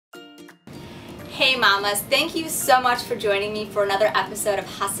Hey mamas, thank you so much for joining me for another episode of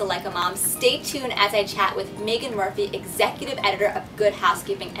Hustle Like a Mom. Stay tuned as I chat with Meaghan Murphy, executive editor of Good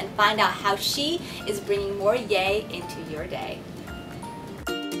Housekeeping, and find out how she is bringing more yay into your day.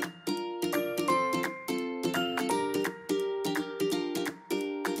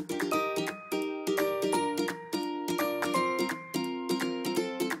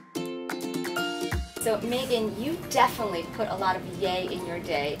 So Meaghan, you definitely put a lot of yay in your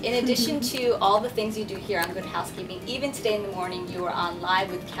day. In addition to all the things you do here on Good Housekeeping, even today in the morning you were on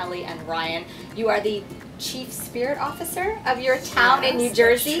live with Kelly and Ryan. You are the Chief Spirit Officer of your town in New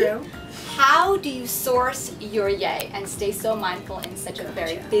Jersey. That's true. How do you source your yay and stay so mindful in such a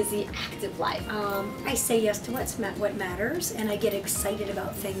very busy, active life? I say yes to what matters, and I get excited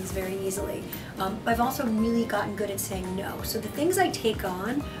about things very easily. I've also really gotten good at saying no. So the things I take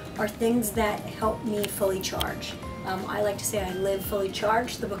on are things that help me fully charge. I like to say I live fully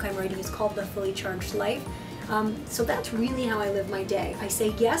charged. The book I'm writing is called The Fully Charged Life. So that's really how I live my day. I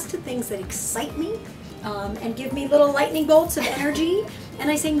say yes to things that excite me and give me little lightning bolts of energy, and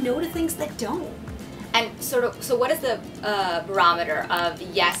I say no to things that don't. And so what is the barometer of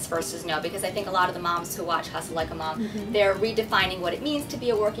yes versus no? Because I think a lot of the moms who watch Hustle Like a Mom, they're redefining what it means to be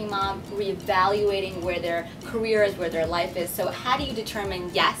a working mom, reevaluating where their career is, where their life is. So how do you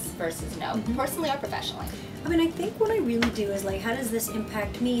determine yes versus no, personally or professionally? I mean, I think what I really do is like, how does this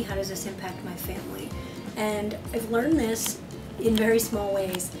impact me? How does this impact my family? And I've learned this in very small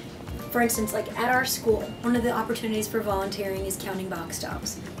ways. For instance, like at our school, one of the opportunities for volunteering is counting box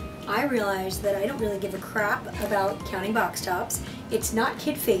tops. I realized that I don't really give a crap about counting box tops. It's not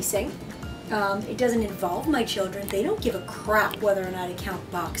kid-facing. It doesn't involve my children. They don't give a crap whether or not I count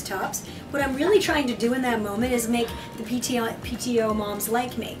box tops. What I'm really trying to do in that moment is make the PTO moms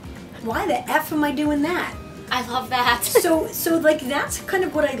like me. Why the F am I doing that? I love that. So like that's kind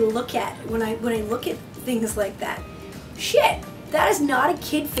of what I look at when I look at things like that. Shit, that is not a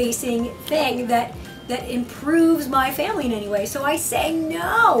kid-facing thing that improves my family in any way. So I say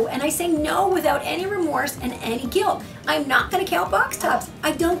no, and I say no without any remorse and any guilt. I'm not going to count box tops.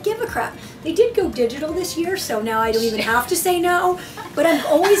 I don't give a crap. They did go digital this year, so now I don't even have to say no, but I'm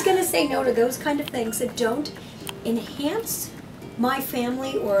always going to say no to those kind of things that don't enhance my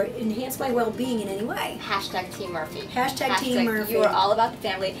family or enhance my well-being in any way. Hashtag Team Murphy. Hashtag Team Murphy. You are all about the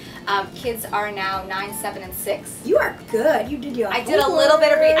family. Kids are now 9, 7, and 6. You are good. You did your I did a little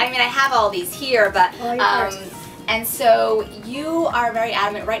bit of I mean, I have all these here, but and so you are very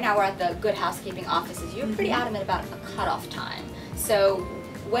adamant. Right now we're at the Good Housekeeping offices. You're pretty adamant about a cutoff time. So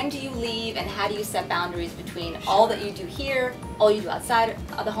when do you leave, and how do you set boundaries between all that you do here, all you do outside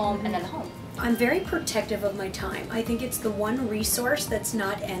of the home, and then the home? I'm very protective of my time. I think it's the one resource that's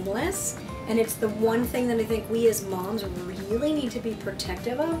not endless, and it's the one thing that I think we as moms really need to be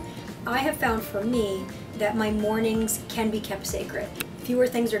protective of. I have found for me that my mornings can be kept sacred. Fewer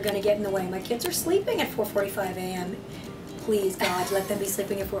things are going to get in the way. My kids are sleeping at 4:45 a.m. Please, God, let them be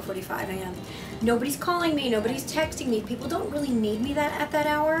sleeping at 4:45 a.m. Nobody's calling me, nobody's texting me. People don't really need me at that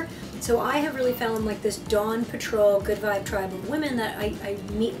hour. So I have really found like this dawn patrol, good vibe tribe of women that I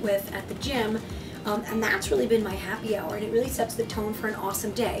meet with at the gym. And that's really been my happy hour, and it really sets the tone for an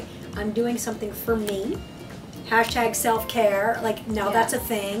awesome day. I'm doing something for me. Hashtag self-care, like now that's a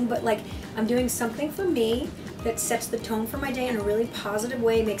thing, but like I'm doing something for me that sets the tone for my day in a really positive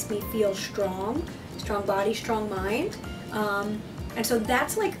way, makes me feel strong body, strong mind. And so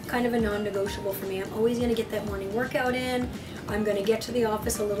that's like kind of a non-negotiable for me. I'm always going to get that morning workout in. I'm going to get to the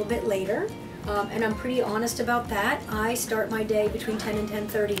office a little bit later, and I'm pretty honest about that. I start my day between 10 and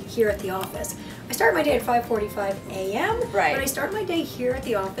 10:30 here at the office. I start my day at 5:45 a.m., but I start my day here at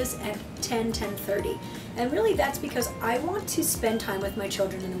the office at 10:30. And really that's because I want to spend time with my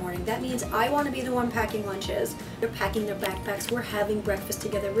children in the morning. That means I want to be the one packing lunches. They're packing their backpacks. We're having breakfast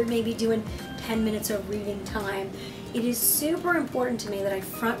together. We're maybe doing 10 minutes of reading time. It is super important to me that I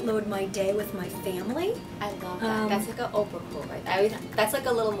front load my day with my family. I love that. That's like an Oprah quote, right? That's like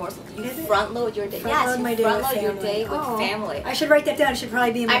a little morsel. You front load your day. Front load my day with family. Your day with family. I should write that down. It should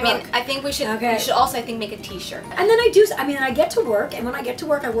probably be in my book. I mean, I think we should. We should also, I think, make a T-shirt. And then I get to work, and when I get to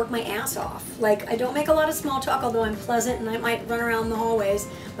work, I work my ass off. Like I don't make a lot of small talk, although I'm pleasant and I might run around the hallways.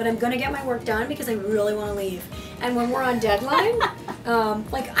 But I'm gonna get my work done because I really want to leave. And when we're on deadline,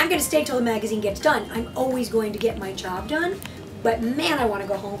 like I'm gonna stay till the magazine gets done. I'm always going to get my job done. But man, I want to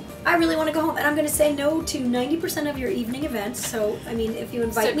go home. I really want to go home, and I'm going to say no to 90% of your evening events. So, I mean, if you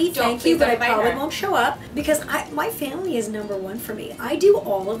invite me, thank you, but I probably won't show up because my family is #1 for me. I do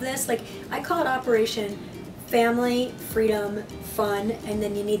all of this. Like, I call it Operation Family, Freedom, Fun, and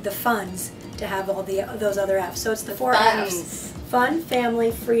then you need the funds to have all those other F's. So it's the 4 F's. Fun,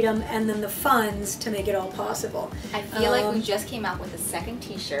 family, freedom, and then the funds to make it all possible. I feel like we just came out with a second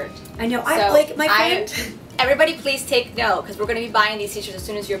t-shirt. I know. So my friend. Everybody please take note, because we're going to be buying these t-shirts as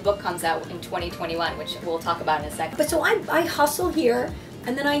soon as your book comes out in 2021, which we'll talk about in a second. But so I hustle here,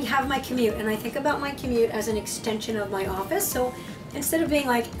 and then I have my commute, and I think about my commute as an extension of my office. So instead of being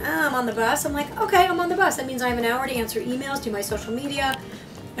like, I'm on the bus, I'm like, okay, I'm on the bus. That means I have an hour to answer emails, do my social media,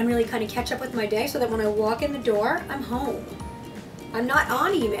 and really kind of catch up with my day so that when I walk in the door, I'm home. I'm not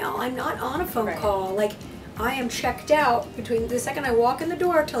on email. I'm not on a phone call. Like, I am checked out between the second I walk in the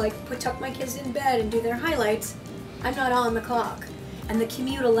door to like tuck my kids in bed and do their highlights. I'm not on the clock. And the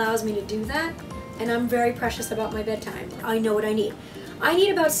commute allows me to do that, and I'm very precious about my bedtime. I know what I need. I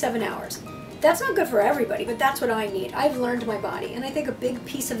need about 7 hours. That's not good for everybody, but that's what I need. I've learned my body, and I think a big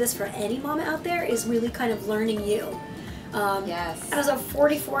piece of this for any mom out there is really kind of learning you. Yes. As a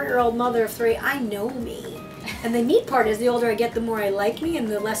 44-year-old mother of 3, I know me. And the neat part is the older I get, the more I like me and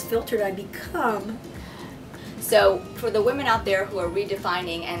the less filtered I become. So for the women out there who are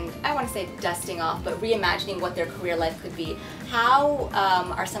redefining, and I want to say dusting off, but reimagining what their career life could be, how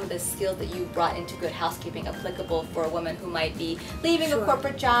are some of the skills that you brought into Good Housekeeping applicable for a woman who might be leaving a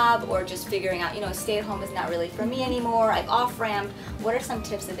corporate job or just figuring out, stay at home is not really for me anymore, I've off-ramped. What are some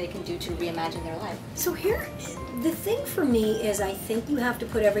tips that they can do to reimagine their life? So here, the thing for me is I think you have to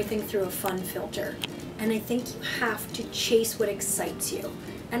put everything through a fun filter. And I think you have to chase what excites you.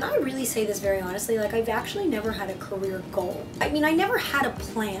 And I really say this very honestly, like I've actually never had a career goal. I mean, I never had a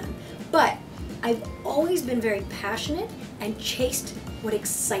plan, but I've always been very passionate and chased what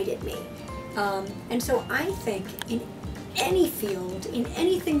excited me. And so I think in any field, in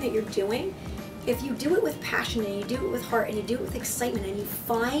anything that you're doing, if you do it with passion and you do it with heart and you do it with excitement and you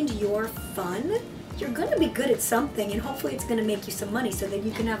find your fun, you're going to be good at something, and hopefully it's going to make you some money so that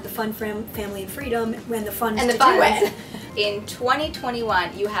you can have the fun, family, and freedom and the funds to do it. In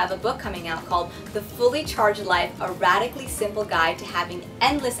 2021, you have a book coming out called The Fully Charged Life, a radically simple guide to having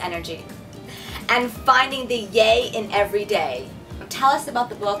endless energy and finding the yay in every day. Tell us about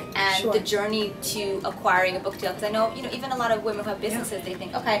the book and the journey to acquiring a book deal, because I know, even a lot of women who have businesses, they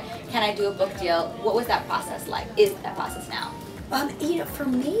think, okay, can I do a book deal? What was that process like? Is that process now? For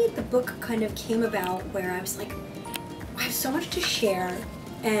me, the book kind of came about where I was like, I have so much to share,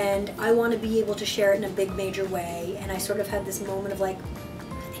 and I want to be able to share it in a big, major way. And I sort of had this moment of like,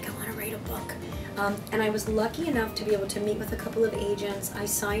 I think I want to write a book. And I was lucky enough to be able to meet with a couple of agents. I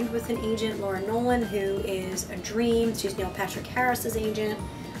signed with an agent, Laura Nolan, who is a dream. She's Neil Patrick Harris's agent.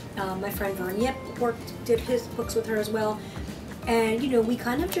 My friend Vern Yip did his books with her as well. And, we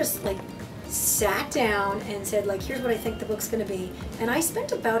kind of just like sat down and said, like, here's what I think the book's going to be. And I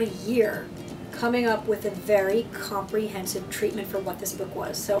spent about a year coming up with a very comprehensive treatment for what this book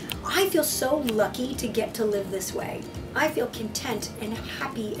was. So I feel so lucky to get to live this way. I feel content and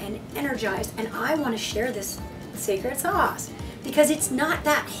happy and energized, and I want to share this secret sauce because it's not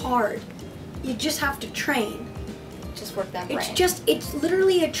that hard. You just have to train. Just work that brain. It's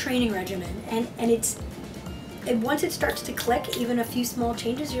literally a training regimen, and once it starts to click, even a few small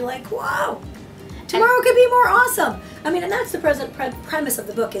changes, you're like, wow, tomorrow could be more awesome. I mean, and that's the premise of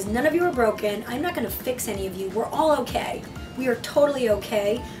the book is none of you are broken. I'm not going to fix any of you. We're all okay. We are totally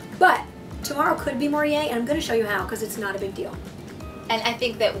okay. But tomorrow could be more yay, and I'm going to show you how because it's not a big deal. And I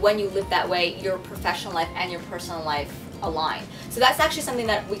think that when you live that way, your professional life and your personal life align. So that's actually something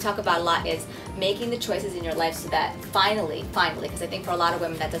that we talk about a lot, is making the choices in your life so that finally, because I think for a lot of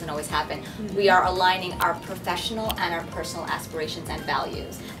women that doesn't always happen, we are aligning our professional and our personal aspirations and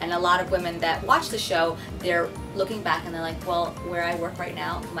values. And a lot of women that watch the show, they're looking back and they're like, well, where I work right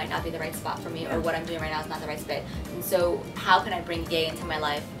now might not be the right spot for me, or what I'm doing right now is not the right fit. And so how can I bring yay into my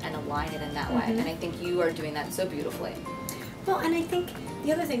life and align it in that way? And I think you are doing that so beautifully. Well, and I think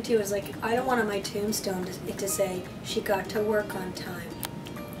the other thing too is, like, I don't want on my tombstone to say she got to work on time,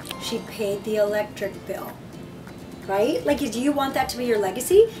 she paid the electric bill, right? Like, do you want that to be your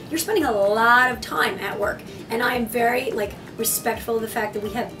legacy? You're spending a lot of time at work, and I am very respectful of the fact that we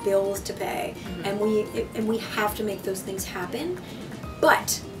have bills to pay, and we have to make those things happen.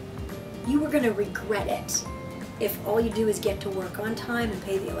 But you are going to regret it if all you do is get to work on time and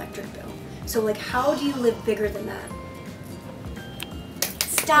pay the electric bill. So, like, how do you live bigger than that?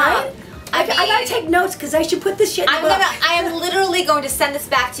 Stop. Right? I gotta take notes because I should put this shit in the book. I am literally going to send this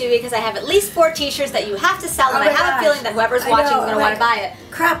back to you because I have at least 4 t-shirts that you have to sell, and I have a feeling that whoever's watching is going to want to buy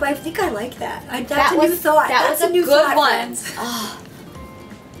it. Crap, I think I like that. That's a new thought. That's a new good one.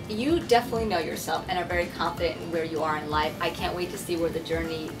 You definitely know yourself and are very confident in where you are in life. I can't wait to see where the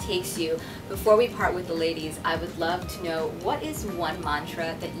journey takes you. Before we part with the ladies, I would love to know, what is one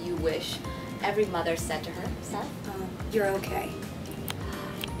mantra that you wish every mother said to herself? you're okay.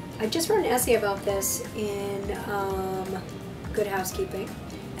 I just wrote an essay about this in Good Housekeeping,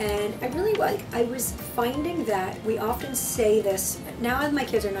 and I was finding that we often say this, now as my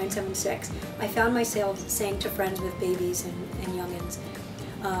kids are 9, 7, 6, I found myself saying to friends with babies and youngins,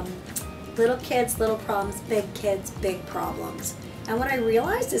 little kids, little problems, big kids, big problems. And what I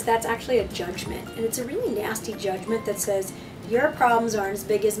realized is that's actually a judgment, and it's a really nasty judgment that says, your problems aren't as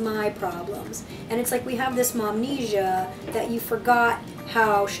big as my problems. And it's like we have this momnesia that you forgot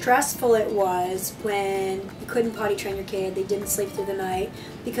how stressful it was when you couldn't potty train your kid, they didn't sleep through the night,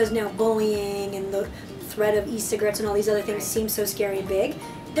 because now bullying and the threat of e-cigarettes and all these other things seem so scary and big.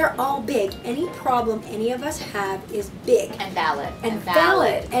 They're all big. Any problem any of us have is big. And valid. And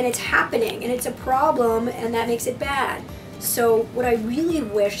valid. And it's happening, and it's a problem, and that makes it bad. So what I really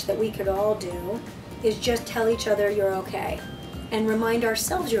wish that we could all do is just tell each other you're okay, and remind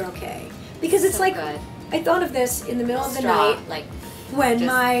ourselves you're okay. Because it's so like, good. I thought of this in the middle of the night, like when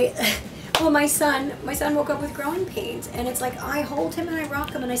my son woke up with growing pains, and it's like I hold him and I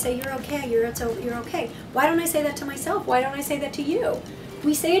rock him and I say, you're okay, you're okay. Why don't I say that to myself? Why don't I say that to you?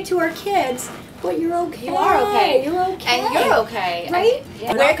 We say it to our kids, but you're okay. You are okay. You're okay. And you're okay. Right?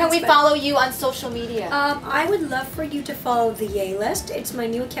 Yeah. Where can we follow you on social media? I would love for you to follow the Yay List. It's my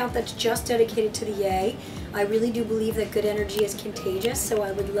new account that's just dedicated to the Yay. I really do believe that good energy is contagious, so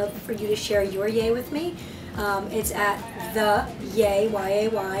I would love for you to share your Yay with me. It's at the Yay,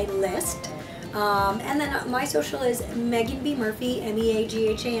 Y-A-Y, list. And then my social is Meaghan B. Murphy,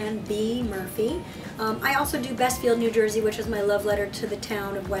 M-E-A-G-H-A-N, B. Murphy. I also do Bestfield, New Jersey, which is my love letter to the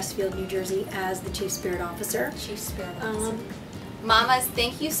town of Westfield, New Jersey, as the Chief Spirit Officer. Chief Spirit Officer. Mamas,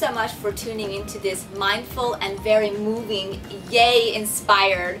 thank you so much for tuning into this mindful and very moving,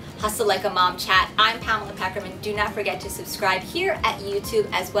 yay-inspired Hustle Like a Mom chat. I'm Pamela Pekerman. Do not forget to subscribe here at YouTube,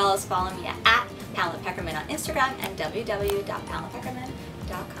 as well as follow me at Pamela Pekerman on Instagram and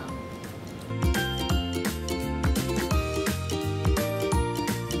www.pamelapekerman.com.